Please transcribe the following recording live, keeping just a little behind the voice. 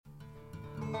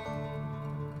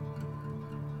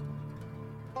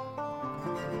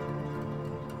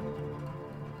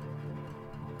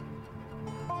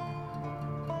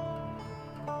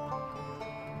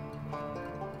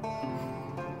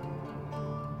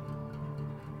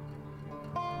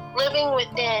living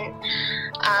within,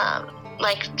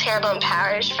 like Terrebonne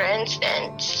Parish, for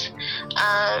instance,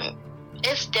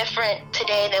 it's different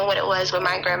today than what it was when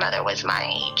my grandmother was my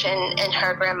age and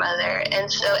her grandmother.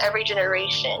 And so every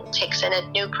generation takes in a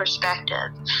new perspective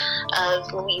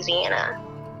of Louisiana.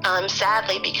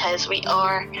 Sadly, because we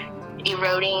are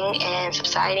eroding and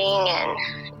subsiding and,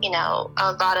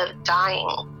 a lot of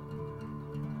dying.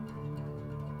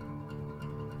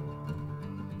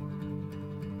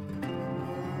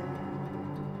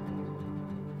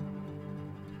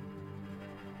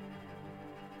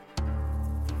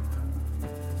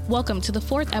 Welcome to the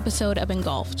fourth episode of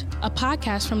Engulfed, a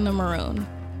podcast from The Maroon,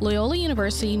 Loyola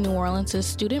University New Orleans'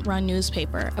 student-run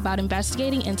newspaper about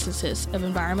investigating instances of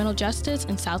environmental justice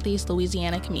in Southeast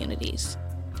Louisiana communities.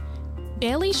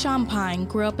 Bailey Champagne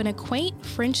grew up in a quaint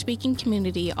French-speaking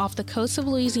community off the coast of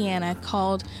Louisiana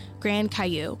called Grand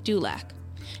Bayou, du Lac.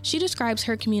 She describes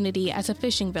her community as a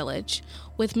fishing village,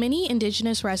 with many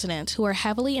Indigenous residents who are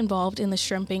heavily involved in the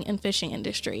shrimping and fishing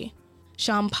industry.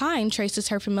 Champagne traces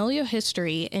her familial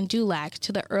history in du Lac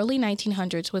to the early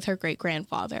 1900s with her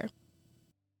great-grandfather.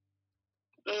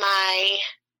 My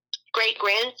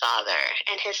great-grandfather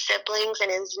and his siblings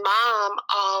and his mom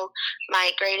all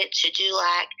migrated to du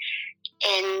Lac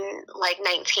in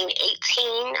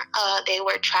 1918. They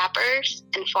were trappers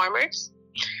and farmers.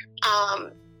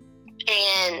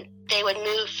 And they would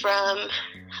move from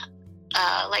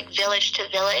village to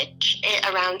village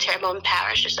around Terrebonne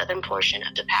Parish, the southern portion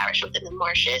of the parish within the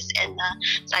marshes and the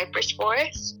cypress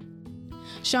forest.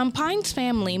 Champagne's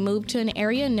family moved to an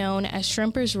area known as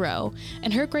Shrimpers Row,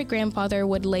 and her great-grandfather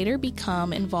would later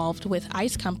become involved with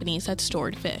ice companies that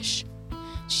stored fish.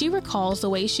 She recalls the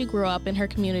way she grew up in her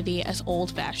community as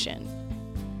old-fashioned.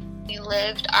 We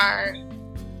lived our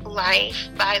life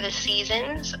by the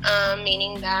seasons,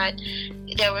 meaning that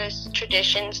there was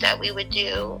traditions that we would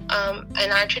do,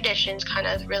 and our traditions kind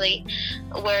of really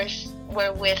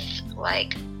were with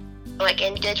like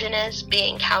Indigenous,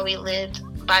 being how we lived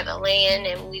by the land,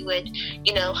 and we would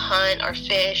hunt or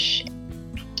fish.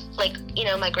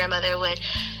 My grandmother would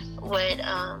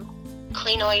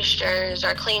clean oysters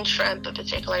or clean shrimp a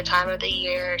particular time of the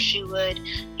year. She would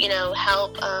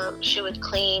help, she would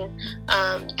clean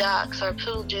ducks or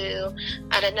poodoo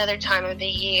at another time of the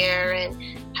year,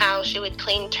 and how she would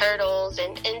clean turtles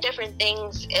and different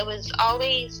things. It was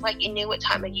always like you knew what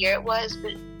time of year it was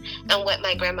and what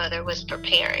my grandmother was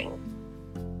preparing.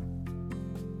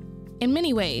 In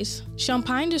many ways,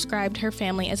 Champagne described her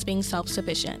family as being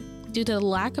self-sufficient due to the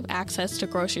lack of access to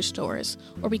grocery stores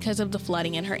or because of the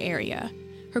flooding in her area.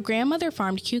 Her grandmother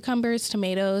farmed cucumbers,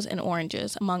 tomatoes, and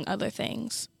oranges, among other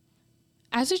things.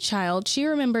 As a child, she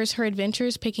remembers her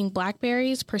adventures picking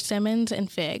blackberries, persimmons,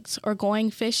 and figs, or going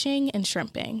fishing and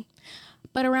shrimping.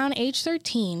 But around age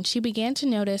 13, she began to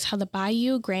notice how the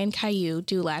Bayou Grand Bayou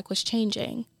du Lac was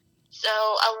changing. So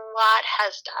a lot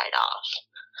has died off.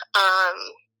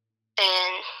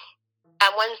 And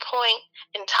at one point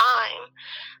in time,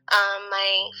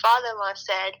 my father-in-law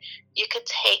said you could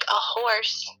take a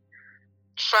horse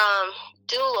from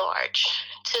Dulorge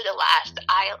to the last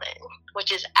island,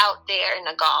 which is out there in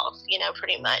the Gulf,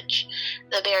 pretty much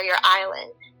the barrier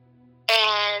island.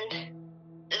 And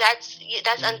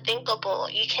that's unthinkable.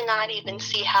 You cannot even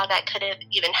see how that could have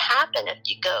even happened if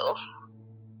you go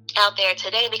out there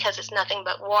today, because it's nothing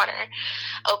but water,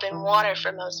 open water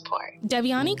for most part.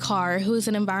 Deviani Carr, who is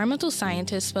an environmental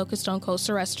scientist focused on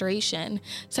coastal restoration,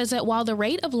 says that while the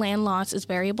rate of land loss is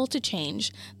variable to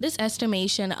change, this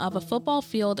estimation of a football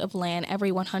field of land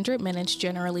every 100 minutes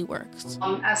generally works.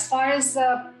 As far as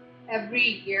the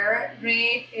every year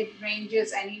rate, it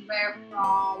ranges anywhere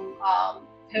from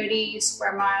 30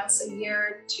 square miles a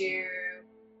year to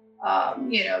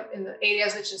in the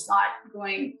areas which is not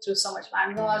going through so much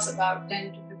land loss, about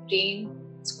 10 to 15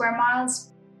 square miles.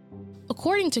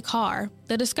 According to Carr,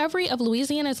 the discovery of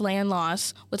Louisiana's land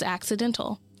loss was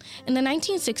accidental. In the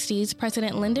 1960s,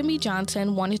 President Lyndon B.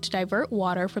 Johnson wanted to divert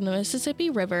water from the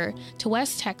Mississippi River to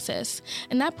West Texas,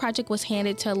 and that project was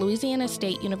handed to a Louisiana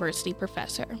State University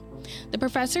professor. The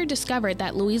professor discovered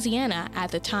that Louisiana,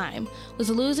 at the time, was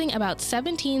losing about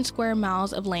 17 square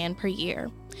miles of land per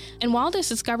year. And while this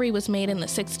discovery was made in the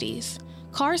 60s,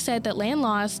 Carr said that land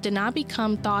loss did not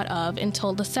become thought of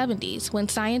until the 70s, when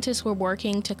scientists were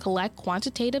working to collect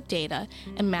quantitative data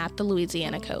and map the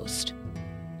Louisiana coast.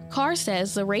 Carr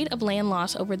says the rate of land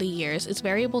loss over the years is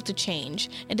variable to change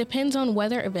and depends on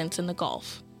weather events in the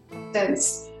Gulf.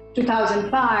 Since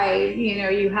 2005,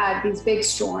 you had these big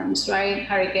storms, right?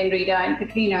 Hurricane Rita and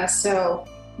Katrina, so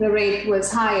the rate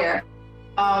was higher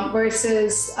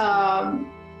versus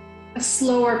a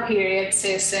slower period,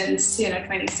 say since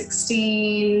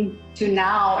 2016 to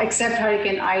now, except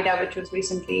Hurricane Ida, which was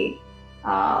recently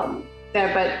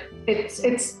there, but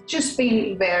it's just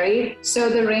been varied. So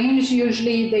the range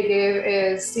usually they give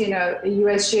is,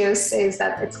 USGS says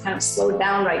that it's kind of slowed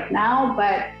down right now,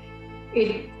 but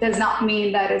it does not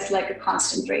mean that it's like a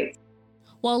constant rate.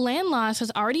 While land loss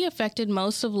has already affected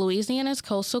most of Louisiana's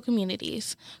coastal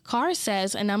communities, Carr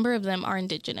says a number of them are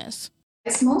indigenous.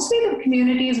 It's mostly the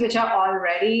communities which are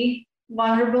already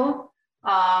vulnerable,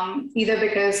 either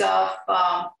because of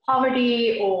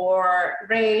poverty or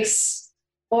race,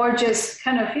 or just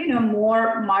kind of,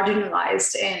 more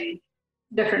marginalized in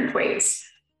different ways.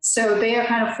 So they are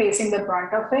kind of facing the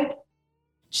brunt of it.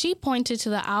 She pointed to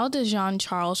the Isle de Jean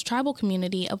Charles tribal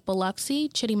community of Biloxi,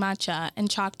 Chitimacha, and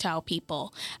Choctaw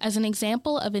people as an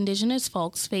example of indigenous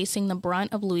folks facing the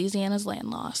brunt of Louisiana's land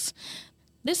loss.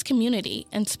 This community,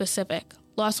 in specific,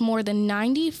 lost more than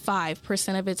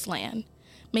 95% of its land,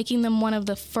 making them one of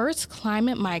the first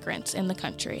climate migrants in the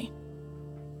country.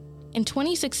 In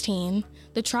 2016,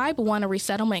 the tribe won a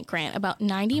resettlement grant about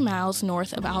 90 miles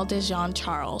north of Isle de Jean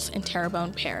Charles in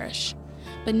Terrebonne Parish.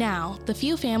 But now, the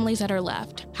few families that are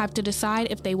left have to decide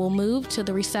if they will move to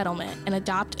the resettlement and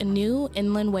adopt a new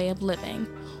inland way of living,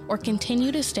 or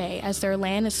continue to stay as their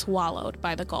land is swallowed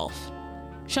by the Gulf.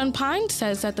 Sean Pine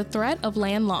says that the threat of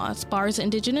land loss bars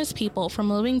indigenous people from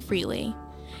living freely,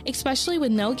 especially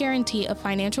with no guarantee of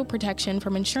financial protection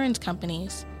from insurance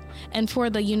companies, and for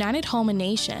the United Home and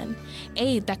Nation,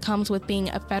 aid that comes with being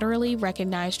a federally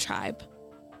recognized tribe.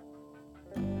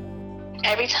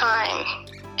 Every time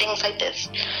things like this,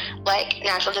 like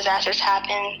natural disasters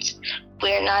happen,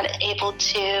 our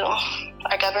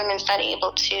government's not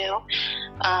able to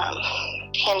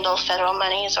handle federal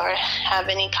monies or have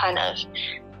any kind of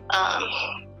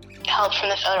help from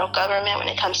the federal government when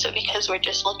it comes to it, because we're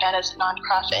just looked at as a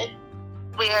nonprofit.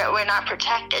 We're not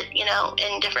protected,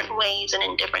 in different ways and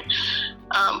in different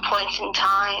points in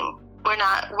time. We're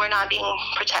not being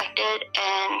protected,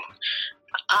 and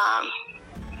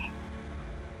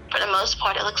for the most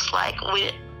part, it looks like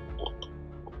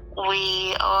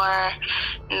we are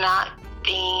not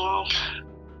being.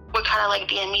 We're kind of like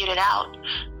being muted out,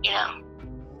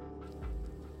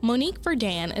 Monique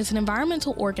Verdun is an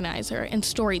environmental organizer and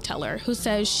storyteller who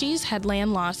says she's had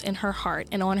land loss in her heart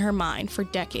and on her mind for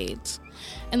decades.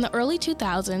 In the early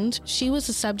 2000s, she was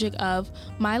the subject of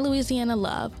My Louisiana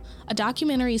Love, a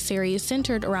documentary series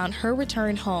centered around her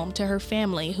return home to her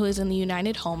family who is in the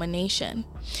United Home and Nation.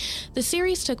 The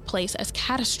series took place as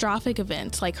catastrophic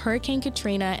events like Hurricane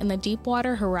Katrina and the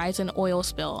Deepwater Horizon oil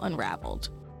spill unraveled.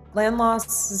 Land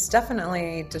loss has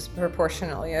definitely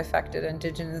disproportionately affected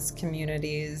indigenous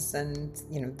communities, and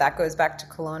that goes back to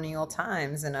colonial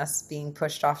times and us being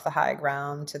pushed off the high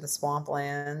ground to the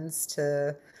swamplands,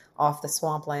 to off the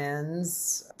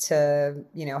swamplands, to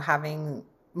having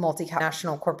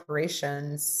multinational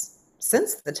corporations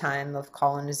since the time of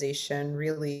colonization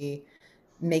really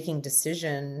making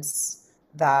decisions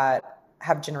that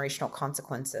have generational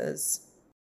consequences.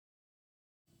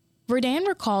 Verdun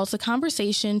recalls the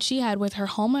conversation she had with her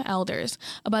Homa elders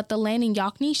about the land in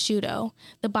Yocni Shudo,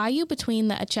 the bayou between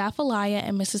the Atchafalaya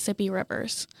and Mississippi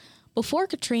rivers. Before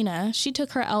Katrina, she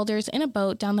took her elders in a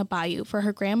boat down the bayou for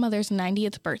her grandmother's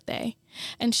 90th birthday,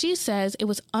 and she says it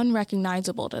was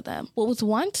unrecognizable to them. What was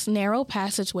once narrow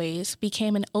passageways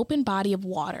became an open body of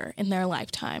water in their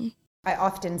lifetime. I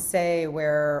often say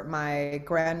where my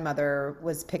grandmother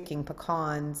was picking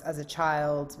pecans as a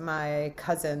child, my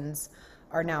cousins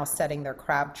are now setting their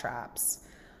crab traps.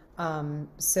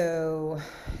 So,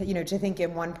 to think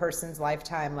in one person's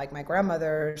lifetime, like my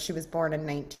grandmother, she was born in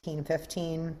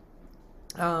 1915,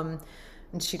 and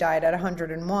she died at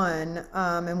 101,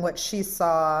 and what she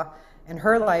saw in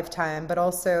her lifetime, but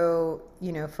also,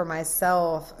 for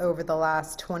myself over the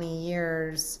last 20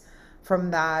 years from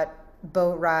that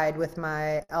boat ride with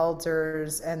my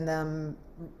elders and them,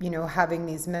 having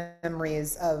these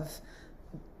memories of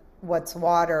what's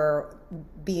water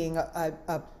being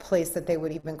a place that they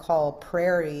would even call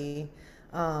prairie,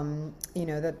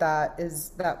 that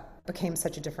became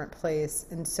such a different place.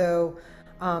 And so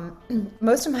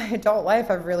most of my adult life,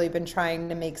 I've really been trying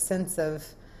to make sense of,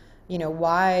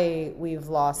 why we've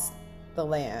lost the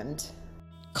land.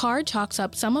 Carr chalks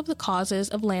up some of the causes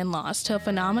of land loss to a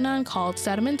phenomenon called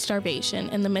sediment starvation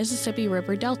in the Mississippi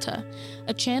River Delta,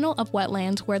 a channel of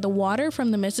wetlands where the water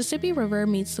from the Mississippi River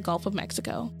meets the Gulf of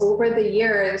Mexico. Over the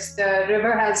years, the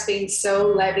river has been so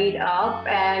levied up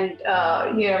and,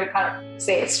 we kind of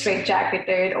say it's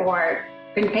straitjacketed or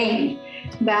contained,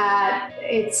 that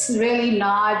it's really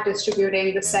not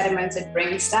distributing the sediments it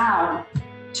brings down.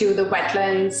 to the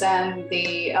wetlands and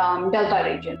the delta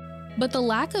region. But the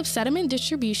lack of sediment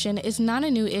distribution is not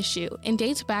a new issue and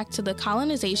dates back to the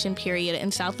colonization period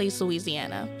in Southeast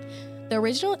Louisiana. The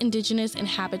original indigenous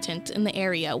inhabitants in the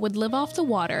area would live off the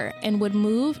water and would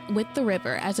move with the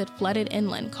river as it flooded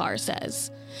inland, Carr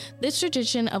says. This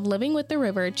tradition of living with the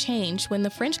river changed when the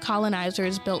French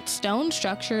colonizers built stone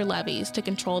structure levees to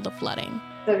control the flooding.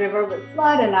 The river would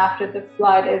flood, and after the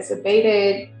flood is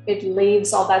abated, it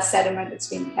leaves all that sediment it's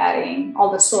been carrying, all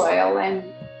the soil and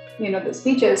the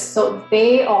beaches. So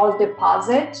they all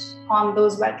deposit on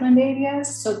those wetland areas.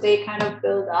 So they kind of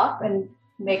build up and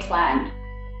make land.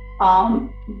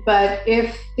 But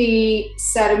if the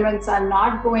sediments are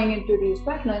not going into these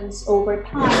wetlands over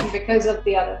time because of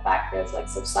the other factors like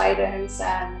subsidence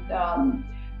and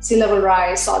sea level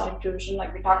rise, salt intrusion,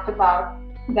 like we talked about,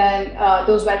 then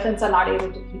those wetlands are not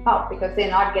able to keep up because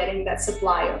they're not getting that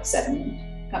supply of sediment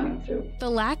coming through. The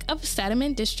lack of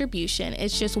sediment distribution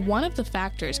is just one of the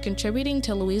factors contributing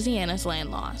to Louisiana's land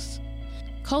loss.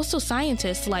 Coastal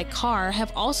scientists like Carr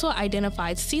have also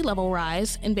identified sea level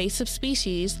rise, invasive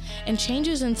species, and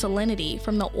changes in salinity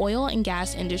from the oil and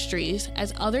gas industries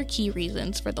as other key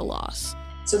reasons for the loss.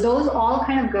 So those all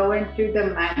kind of go into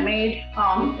the man-made,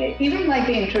 even like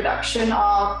the introduction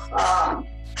of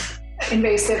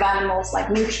invasive animals like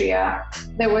nutria.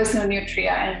 There was no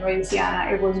nutria in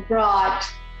Louisiana. It was brought,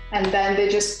 and then they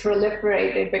just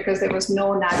proliferated because there was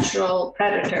no natural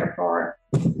predator for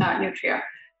nutria.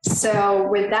 So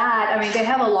with that, they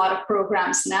have a lot of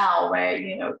programs now where,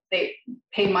 they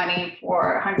pay money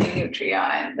for hunting nutria,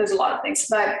 and there's a lot of things.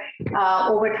 But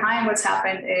over time, what's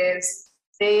happened is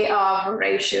they are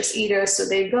voracious eaters. So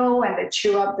they go and they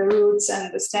chew up the roots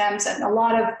and the stems, and a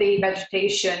lot of the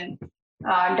vegetation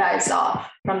dies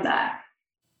off from that.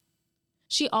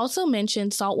 She also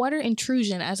mentioned saltwater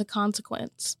intrusion as a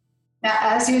consequence. Now,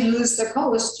 as you lose the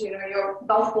coast, your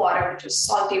Gulf water, which is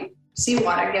salty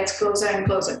seawater, gets closer and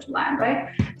closer to land, right?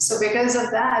 So because of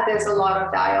that, there's a lot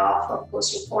of die-off of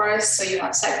coastal forests. So you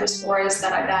have cypress forests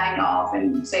that are dying off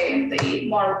in, say, in the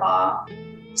Moraba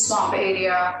swamp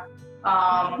area.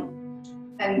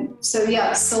 And so,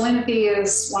 salinity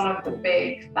is one of the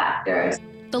big factors.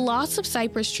 The loss of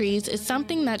cypress trees is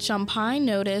something that Champagne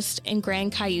noticed in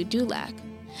Grand Caillou du Lac.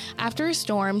 After a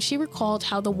storm, she recalled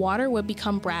how the water would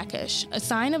become brackish, a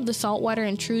sign of the saltwater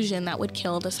intrusion that would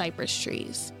kill the cypress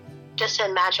trees. Just to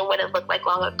imagine what it looked like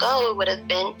long ago, it would have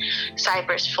been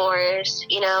cypress forest,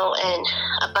 and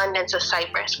abundance of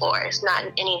cypress forest, not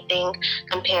anything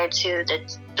compared to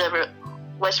the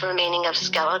what's remaining of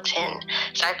skeleton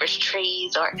cypress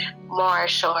trees or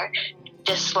marsh or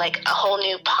just like a whole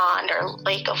new pond or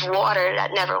lake of water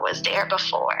that never was there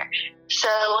before. So,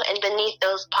 and beneath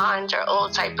those ponds are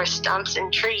old cypress stumps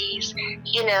and trees,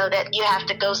 that you have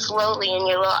to go slowly in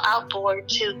your little outboard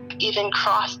to even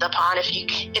cross the pond if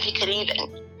you could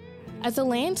even. As the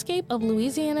landscape of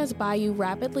Louisiana's Bayou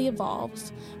rapidly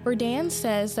evolves, Verdun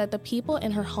says that the people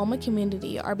in her Houma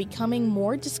community are becoming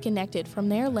more disconnected from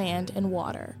their land and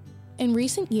water. In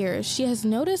recent years, she has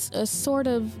noticed a sort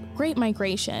of great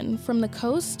migration from the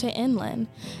coast to inland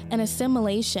and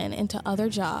assimilation into other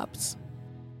jobs.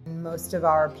 Most of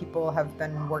our people have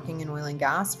been working in oil and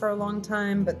gas for a long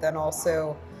time, but then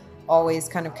also always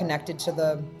kind of connected to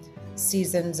the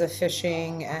seasons of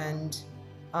fishing and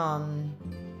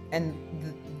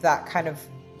that kind of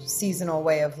seasonal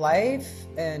way of life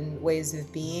and ways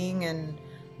of being. And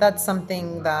that's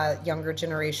something that younger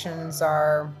generations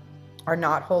are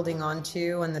not holding on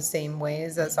to in the same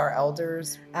ways as our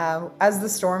elders. As the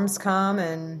storms come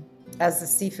and as the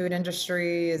seafood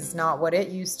industry is not what it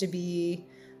used to be,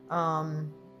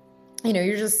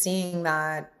 you're just seeing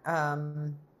that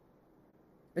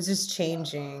it's just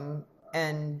changing.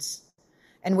 And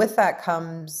with that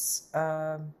comes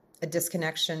a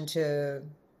disconnection to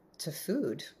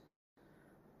food,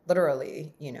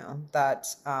 literally, that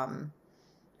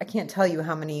I can't tell you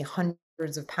how many hundreds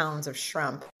of pounds of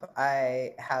shrimp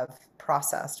I have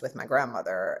processed with my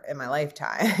grandmother in my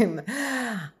lifetime.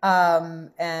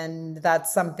 And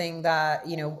that's something that,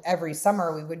 every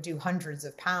summer we would do hundreds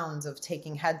of pounds of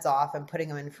taking heads off and putting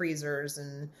them in freezers.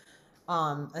 And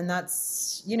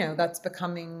that's, that's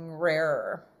becoming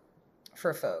rarer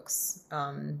for folks.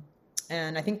 And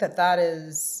I think that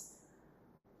is,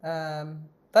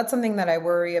 that's something that I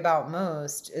worry about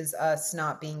most, is us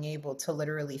not being able to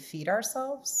literally feed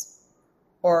ourselves.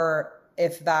 Or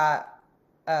if that,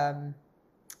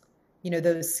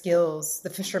 those skills, the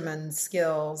fisherman's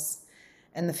skills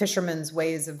and the fisherman's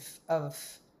ways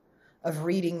of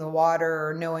reading the water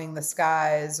or knowing the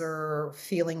skies or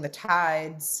feeling the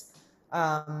tides,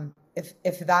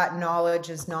 if that knowledge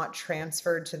is not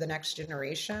transferred to the next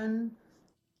generation.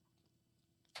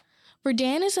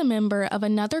 Verdun is a member of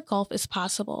Another Gulf is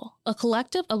Possible, a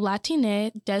collective of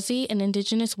Latine, Desi, and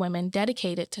Indigenous women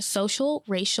dedicated to social,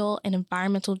 racial, and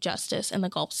environmental justice in the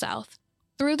Gulf South.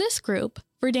 Through this group,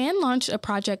 Verdun launched a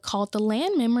project called the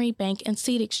Land Memory Bank and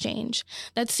Seed Exchange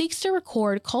that seeks to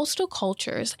record coastal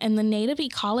cultures and the native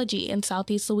ecology in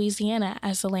Southeast Louisiana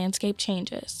as the landscape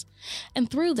changes. And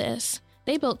through this,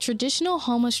 they built traditional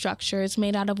homa structures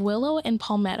made out of willow and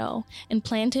palmetto and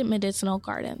planted medicinal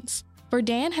gardens.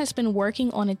 Verdun has been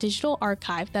working on a digital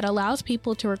archive that allows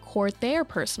people to record their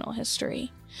personal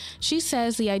history. She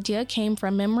says the idea came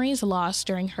from memories lost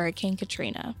during Hurricane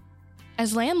Katrina.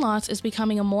 As land loss is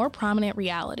becoming a more prominent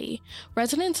reality,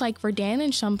 residents like Verdun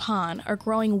and Champagne are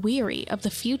growing weary of the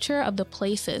future of the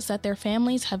places that their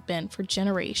families have been for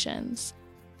generations.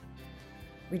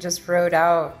 We just rode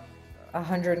out a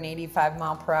 185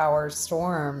 mile per hour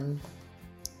storm,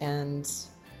 and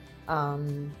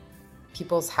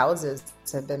people's houses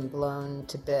have been blown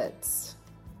to bits.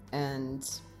 And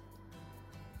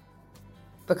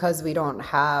because we don't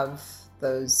have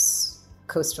those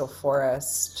coastal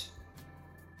forests,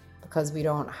 because we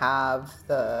don't have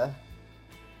the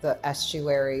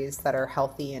estuaries that are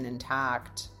healthy and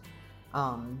intact,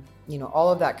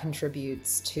 all of that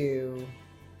contributes to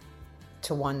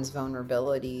one's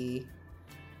vulnerability,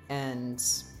 and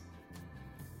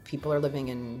people are living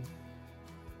in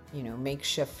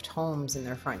makeshift homes in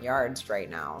their front yards right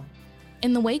now.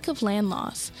 In the wake of land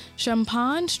loss,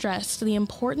 Champagne stressed the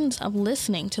importance of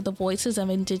listening to the voices of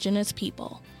Indigenous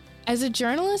people. As a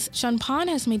journalist, Champagne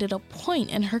has made it a point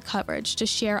in her coverage to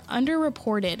share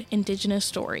underreported Indigenous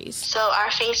stories. So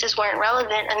our faces weren't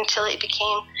relevant until it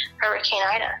became Hurricane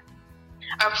Ida.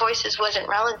 Our voices wasn't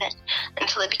relevant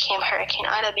until it became Hurricane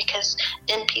Ida, because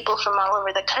then people from all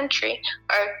over the country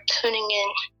are tuning in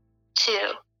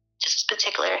to this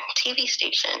particular TV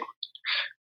station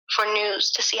for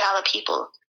news to see how the people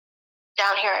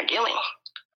down here are doing.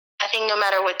 I think no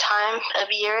matter what time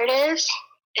of year it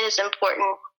is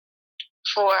important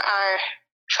for our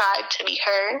tribe to be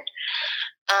heard,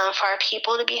 for our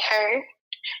people to be heard,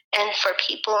 and for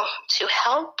people to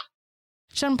help.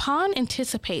 Champagne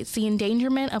anticipates the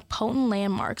endangerment of potent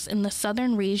landmarks in the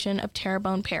southern region of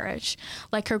Terrebonne Parish,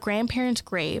 like her grandparents'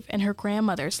 grave and her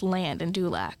grandmother's land in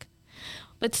Dulac.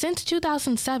 But since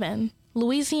 2007,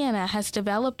 Louisiana has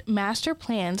developed master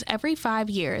plans every 5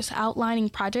 years outlining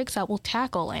projects that will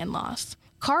tackle land loss.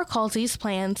 Carr calls these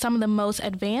plans some of the most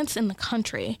advanced in the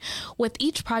country, with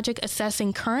each project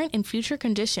assessing current and future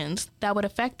conditions that would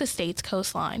affect the state's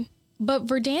coastline. But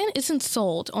Verdun isn't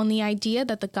sold on the idea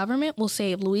that the government will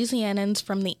save Louisianians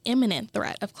from the imminent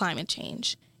threat of climate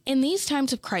change. In these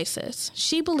times of crisis,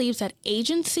 she believes that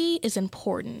agency is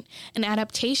important and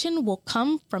adaptation will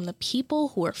come from the people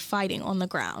who are fighting on the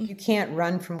ground. You can't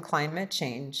run from climate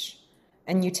change.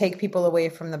 And you take people away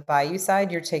from the Bayou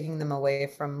side, you're taking them away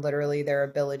from literally their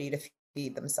ability to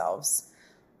feed themselves,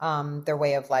 their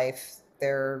way of life,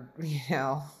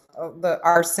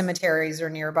 our cemeteries are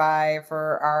nearby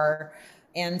for our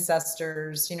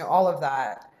ancestors, all of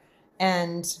that.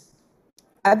 And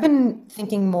I've been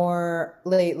thinking more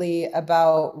lately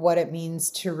about what it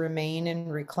means to remain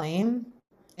and reclaim,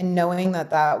 and knowing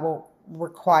that will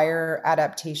require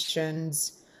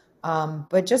adaptations.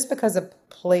 But just because a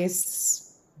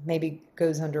place maybe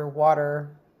goes underwater,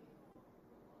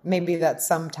 maybe that's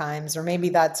sometimes, or maybe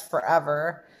that's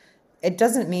forever, it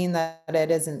doesn't mean that it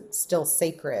isn't still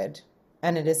sacred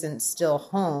and it isn't still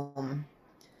home.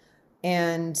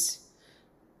 And,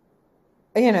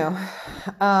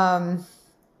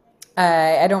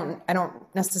 I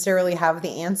don't necessarily have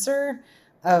the answer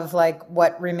of like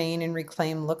what remain and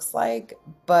reclaim looks like,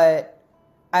 but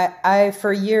I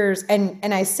for years,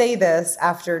 and I say this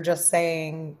after just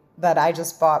saying that I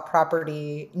just bought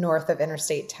property north of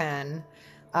Interstate 10,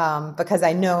 because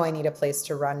I know I need a place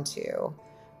to run to.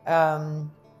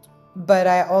 But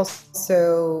I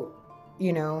also,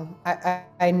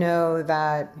 I know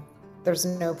that there's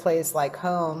no place like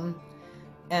home,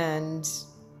 and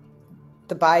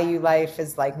the Bayou life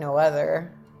is like no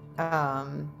other.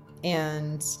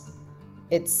 And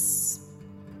it's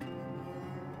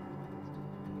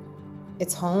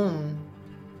home.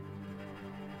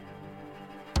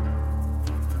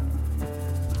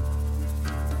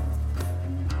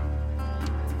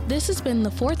 This has been the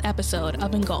 4th episode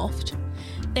of Engulfed.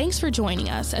 Thanks for joining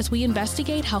us as we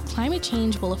investigate how climate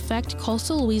change will affect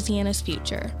coastal Louisiana's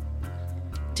future.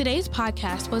 Today's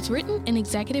podcast was written and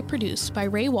executive produced by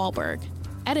Ray Wahlberg,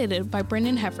 edited by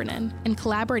Brendan Heffernan, and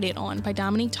collaborated on by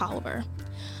Dominique Tolliver.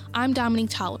 I'm Dominique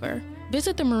Tolliver.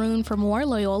 Visit the Maroon for more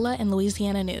Loyola and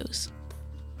Louisiana news.